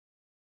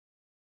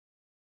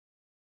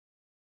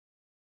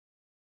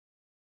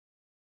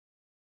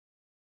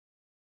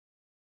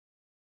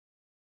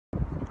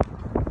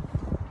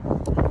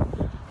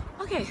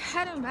Okay,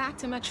 heading back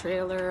to my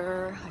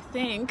trailer. I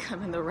think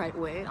I'm in the right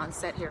way on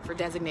set here for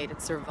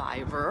Designated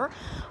Survivor.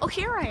 Oh,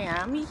 here I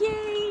am.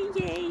 Yay,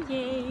 yay,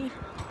 yay.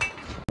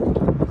 2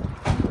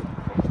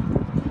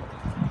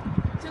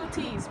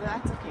 T's, but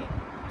that's okay.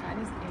 That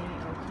is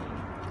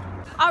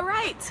A-okay. All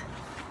right,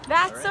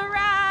 that's a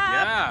wrap.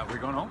 Yeah, we're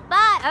going home.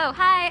 Bye. Oh,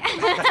 hi.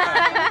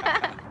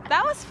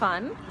 That was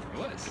fun. It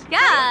was.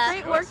 Yeah.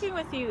 Great working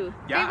with you.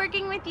 Great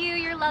working with you.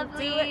 You're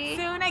lovely. Do it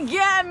soon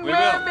again, We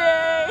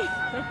baby.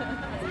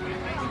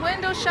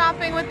 Window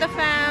shopping with the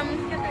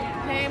fam.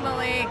 Hey,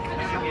 Malik.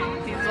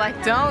 He's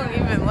like, don't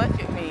even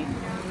look at me.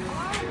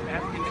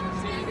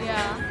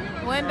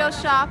 Yeah. Window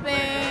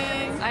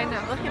shopping. I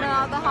know. Looking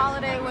at all the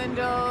holiday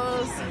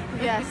windows.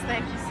 Yes,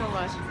 thank you so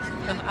much.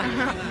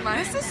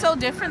 This is so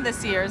different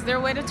this year. Is there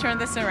a way to turn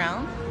this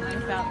around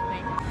without things?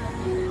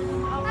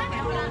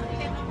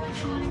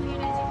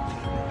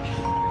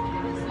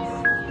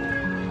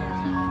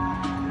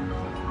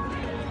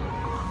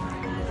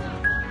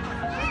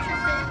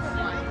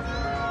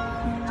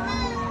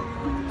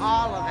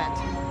 All of it.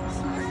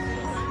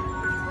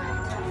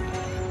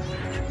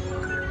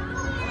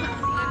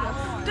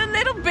 The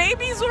little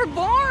babies were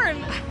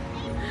born.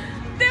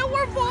 They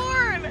were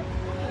born.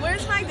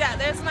 Where's my dad?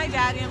 There's my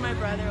daddy and my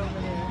brother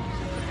over there.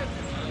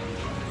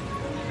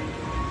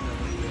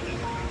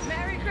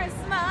 Merry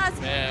Christmas.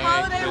 Merry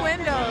Holiday Christmas.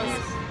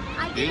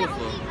 windows.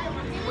 Beautiful.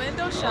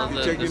 Window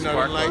shopping. Checking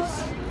out the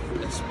lights.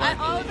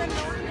 All of the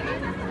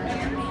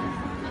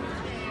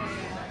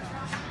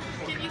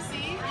Can you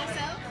see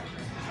yourself?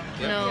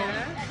 No.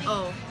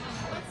 Oh.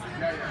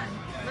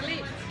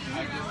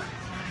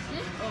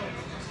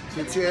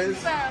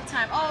 Cheers. Barrel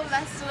time. Oh,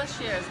 let's do a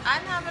cheers.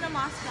 I'm having a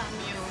Moscow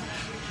Mule.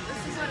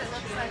 This is what it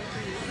looks like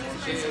for you.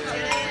 Cheers.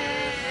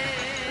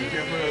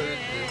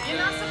 You're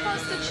not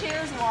supposed to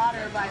cheers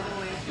water, by the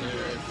way.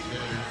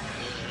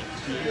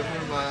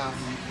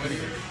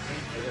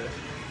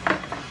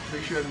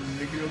 Make sure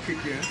Nneka don't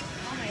kick you.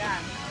 Oh my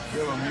god. You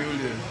have a mule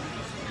there.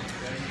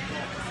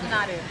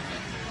 Not it.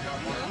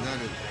 Not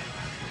it.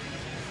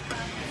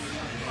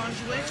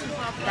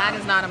 That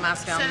is not a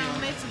Moscow Mule.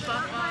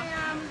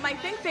 My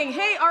thing.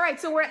 Hey, all right,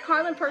 so we're at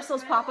Carlin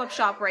Purcell's pop-up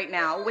shop right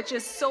now, which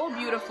is so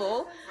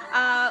beautiful.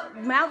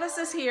 Malvis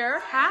is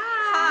here.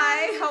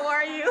 Hi, how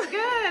are you?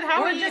 Good,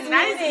 how are you?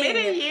 Nice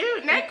meeting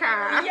you,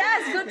 Nneka.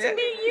 Yes, good to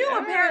meet you.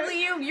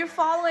 Apparently you're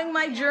following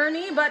my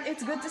journey, but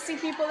it's good to see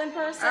people in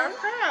person. Of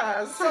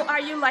course. So are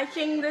you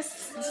liking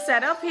this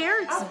setup here?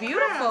 It's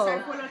beautiful.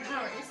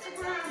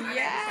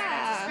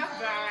 Yeah. Stop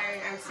by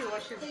and see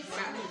what she's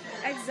got.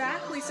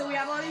 Exactly. So we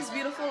have all these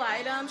beautiful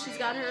items. She's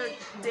got her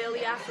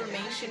daily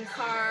affirmation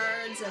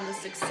cards and the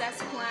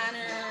success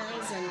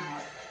planners and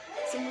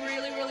some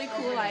really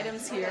cool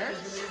items here.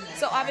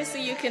 So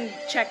obviously you can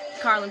check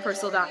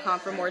carlinpurcell.com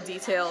for more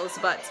details,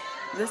 but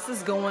this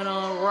is going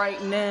on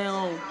right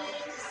now.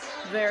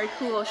 Very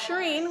cool.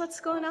 Shireen, what's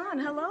going on?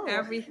 Hello.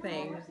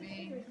 Everything.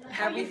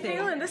 How are you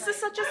feeling? This is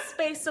such a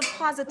space of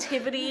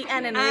positivity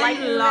and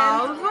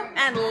enlightenment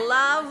and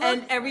love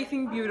And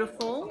everything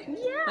beautiful.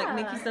 Yeah. Like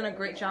Nikki's done a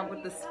great job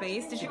with the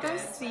space. Did you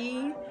guys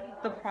see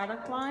the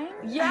product line?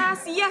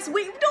 Yes.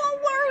 We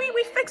don't worry.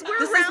 We're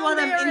This around is what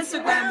I'm there as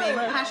Instagramming.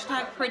 well.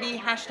 Hashtag pretty,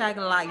 hashtag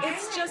life.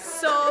 It's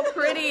just so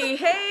pretty.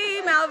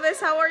 Hey,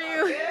 Malvis, how are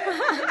you?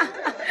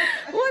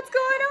 What's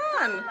going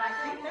on?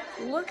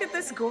 Look at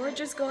this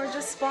gorgeous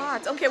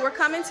spot. Okay, we're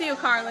coming to you,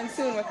 Carlin,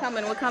 soon. We're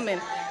coming.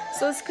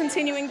 So it's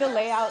continuing the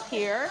layout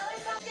here.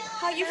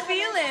 How you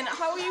feeling?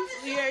 How are you?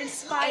 You're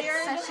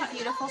inspired? It's such a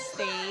beautiful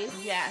space.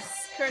 Yes.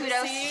 Kudos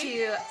Courtesy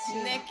to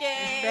Nneka.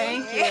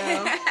 Thank you.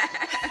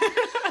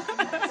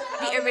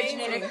 the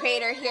originator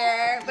creator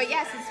here. But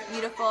yes, it's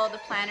beautiful. The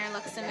planner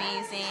looks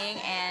amazing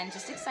and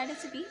just excited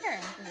to be here.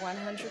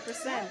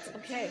 100%.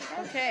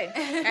 Okay.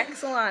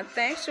 Excellent.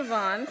 Thanks,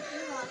 Siobhan.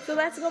 So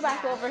let's go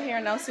back over here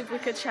now, see if we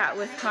could chat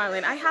with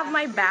Carlin. I have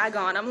my bag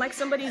on. I'm like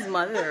somebody's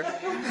mother.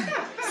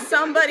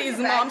 Somebody's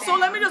mom. So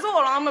let me just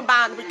hold on my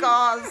bag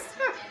because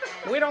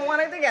we don't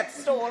want it to get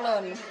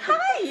stolen.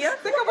 Hi.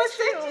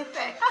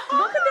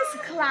 Look at this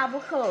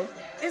clavicle.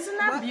 Isn't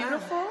that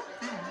beautiful?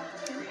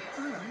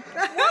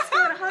 What's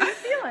good? How are you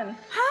feeling?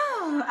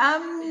 Oh,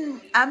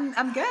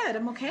 I'm good.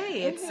 I'm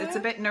okay. It's a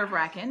bit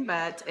nerve-wracking,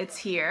 but it's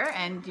here,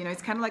 and you know,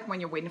 it's kind of like when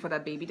you're waiting for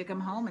that baby to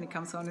come home, and it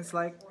comes home, and it's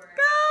like,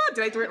 ah,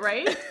 did I do it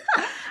right?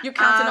 You're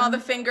counting all the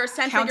fingers,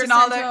 10 fingers,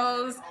 10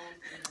 toes.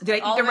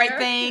 Did I eat the right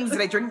things?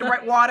 Did I drink the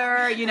right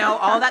water? You know,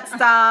 all that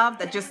stuff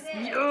that just,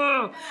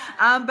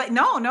 but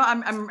no,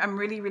 I'm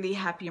really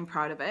happy and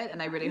proud of it.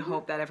 And I really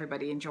hope that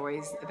everybody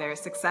enjoys their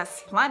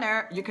success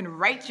planner. You can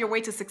write your way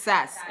to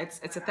success.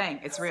 It's a thing.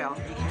 It's real.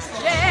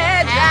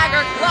 Yeah,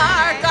 Jagger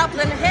Clark,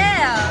 Upland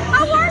Hill.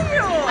 How are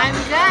you? I'm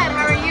good.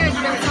 How are you? It's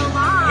been so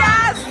long.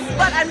 Yes,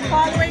 but I'm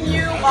following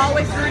you,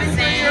 always rooting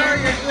for you. You're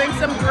doing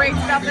some great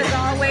stuff as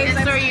always.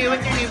 So are you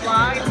with your new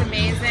blog? It's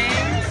amazing.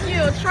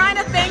 Trying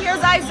to think. Here's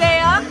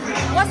Isaiah.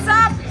 What's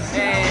up?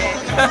 Hey.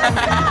 What's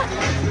up?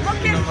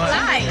 Looking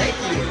fly.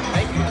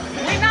 Thank you.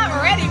 We're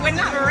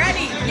not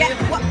ready yet.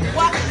 What?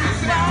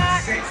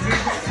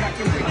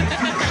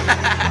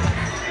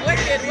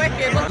 Wicked. wicked,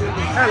 wicked.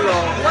 Hello.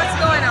 What's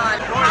going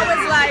on? How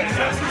is life?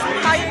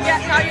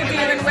 How you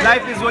dealing with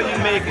Life is what you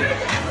make it.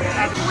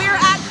 We're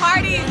at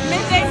Cardi's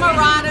Midday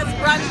Marauders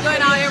brunch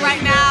going on here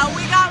right now.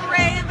 We got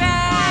Raven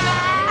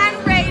and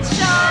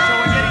Rachel.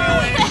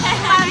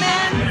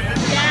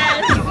 Yes.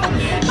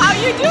 How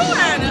you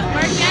doing?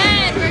 We're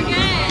good. We're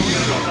good.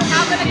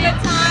 Having a good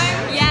time?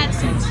 Yes,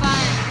 it's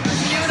fun.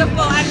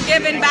 Beautiful and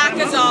giving back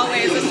as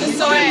always. This is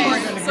so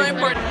important. So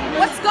important.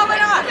 What's going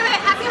on?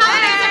 Happy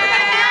holidays, everybody!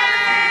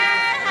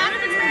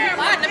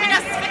 Let me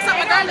just fix up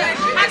my garment.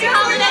 Happy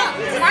holidays!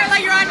 Marla,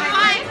 you're on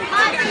mine.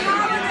 Happy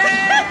holidays!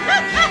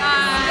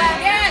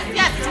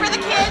 Yes, it's for the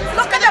kids.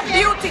 Look at the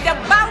beauty, the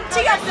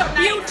bounty of the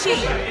beauty.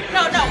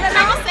 No. Can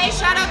I just say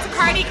shout out to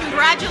Cardi?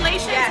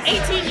 Congratulations.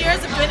 Yes. 18 years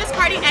of doing this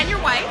party and your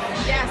wife.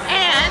 Yes.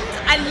 And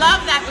I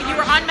love that when you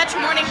were on Metro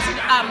Morning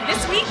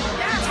this week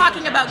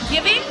talking about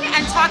giving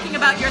and talking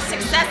about your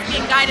success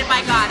being guided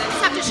by God. I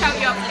just have to shout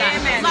you out for that.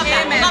 Amen. Love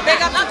that. Amen. Love Big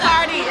that. up to Love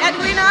that. Cardi.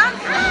 Edwina,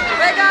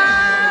 big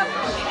up.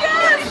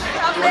 Yes.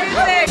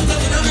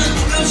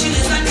 Amazing.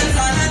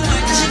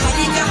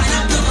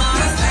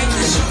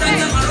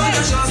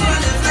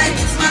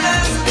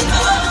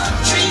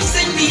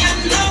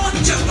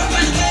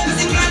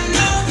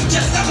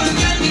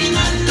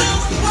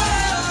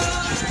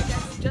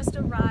 Just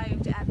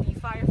arrived at the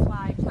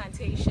Firefly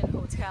Plantation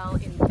Hotel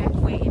in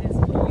Betway. It is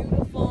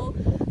beautiful.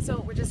 So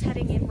we're just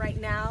heading in right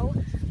now.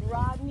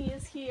 Rodney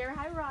is here.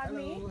 Hi,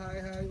 Rodney. Hello,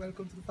 hi,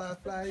 welcome to the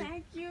Firefly.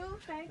 Thank you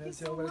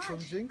so welcome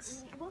much.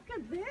 drinks. Look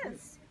at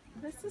this.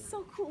 This is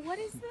so cool. What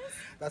is this?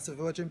 That's a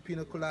virgin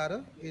pina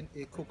colada in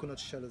a coconut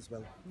shell as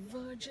well.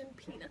 Virgin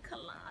pina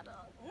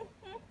colada.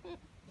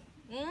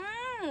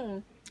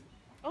 Mm.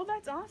 Oh,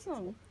 that's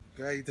awesome.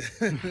 Great.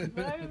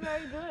 Very,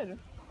 very good.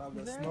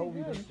 Fabulous. Very Now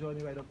we good. just join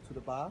you right up to the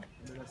bar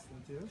in the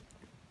restaurant here.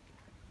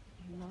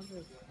 Love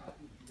it.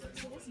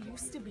 So this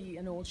used to be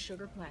an old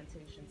sugar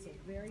plantation, so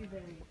very,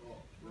 very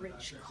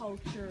rich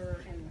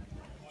culture and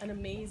an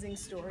amazing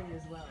story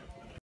as well.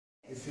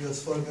 It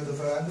feels fun on the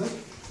veranda.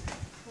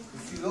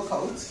 If you look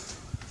out,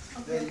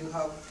 there you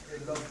have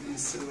a lovely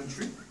cinnamon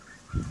tree.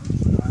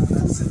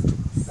 That's it.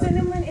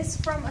 Cinnamon is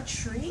from a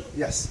tree?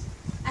 Yes.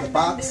 And The then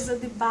barks. there's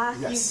the bark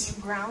Yes.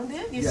 you ground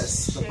it? You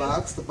Yes, the shake-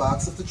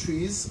 barks of the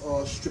trees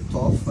are stripped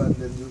off, and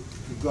then you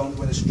ground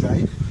when it's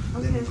dried.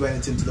 Then you grind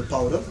it into the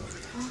powder,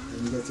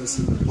 and you get a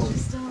cinnamon powder.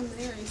 It's down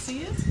there. You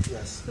see it?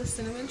 Yes. The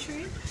cinnamon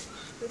tree?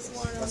 This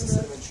one on That's the the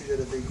cinnamon tree,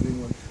 the big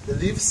green one. The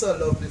leaves are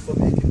lovely for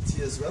making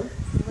tea as well.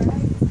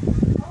 right.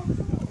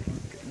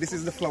 This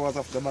is the flowers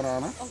of the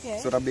banana. Okay.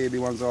 So the baby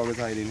ones are always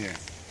hiding here.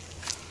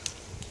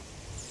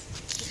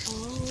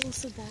 Oh,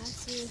 so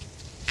that's it.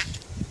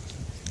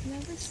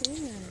 Never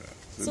seen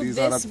that. So these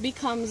are this the-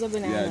 becomes a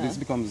banana. Yeah, this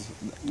becomes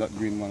that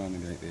green one on it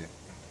right there.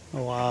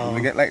 Oh, wow.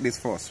 They get like this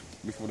first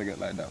before they get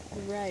like that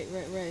one. Right.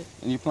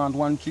 And you plant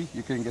one tree,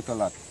 you can get a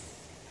lot.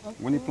 Okay.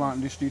 When you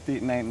plant this tree, it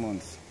takes 9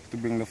 months to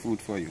bring the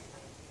food for you.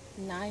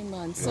 9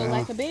 months. So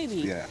like a baby.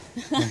 Yeah.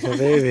 Like a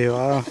baby,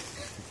 wow.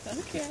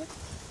 Okay.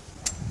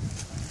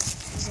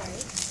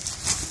 Right.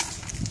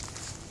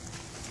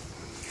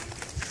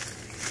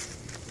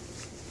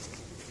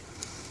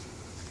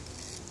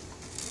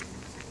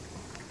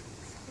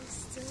 We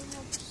still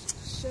have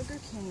sugar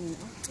cane.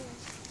 Okay.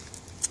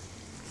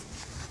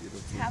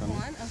 Have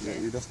one? Yeah,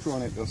 Okay. you just throw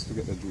on it just to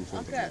get the juice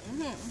out of Okay. it.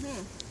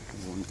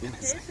 One thing.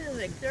 This is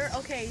Victor.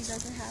 Okay, he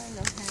doesn't have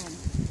enough hand.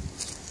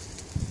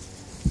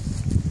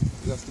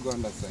 Just to go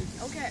on that side.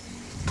 Okay.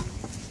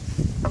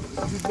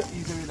 This is the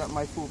easy way that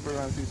my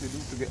foreparents used to do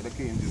to get the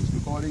cane juice,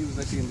 because they use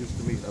the cane juice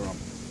to make the rum.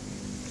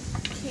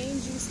 Cane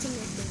juice to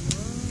make the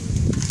rum.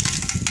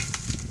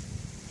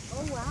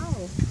 Oh wow.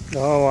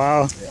 Oh,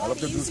 wow. Yeah, all of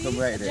the juice come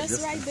right there.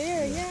 Just right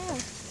there, yeah.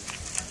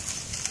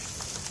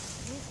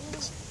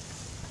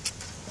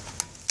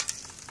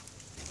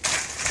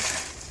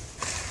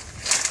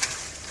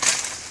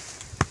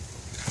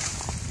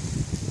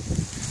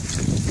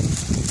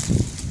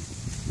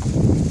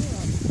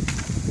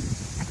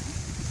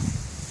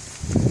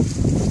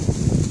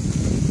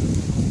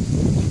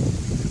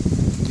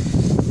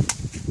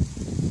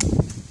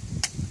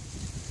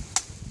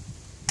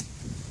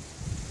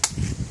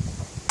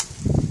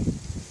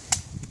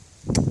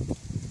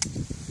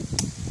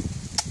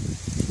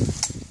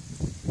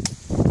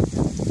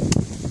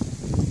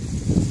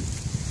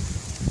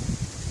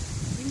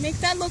 Make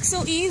that look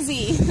so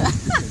easy.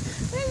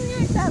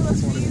 Make that look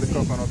This one is the easy.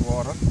 coconut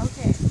water.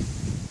 Okay.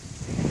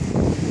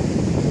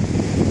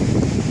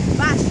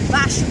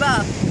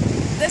 Bashba.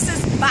 This is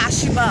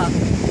Bashba,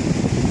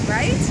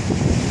 right?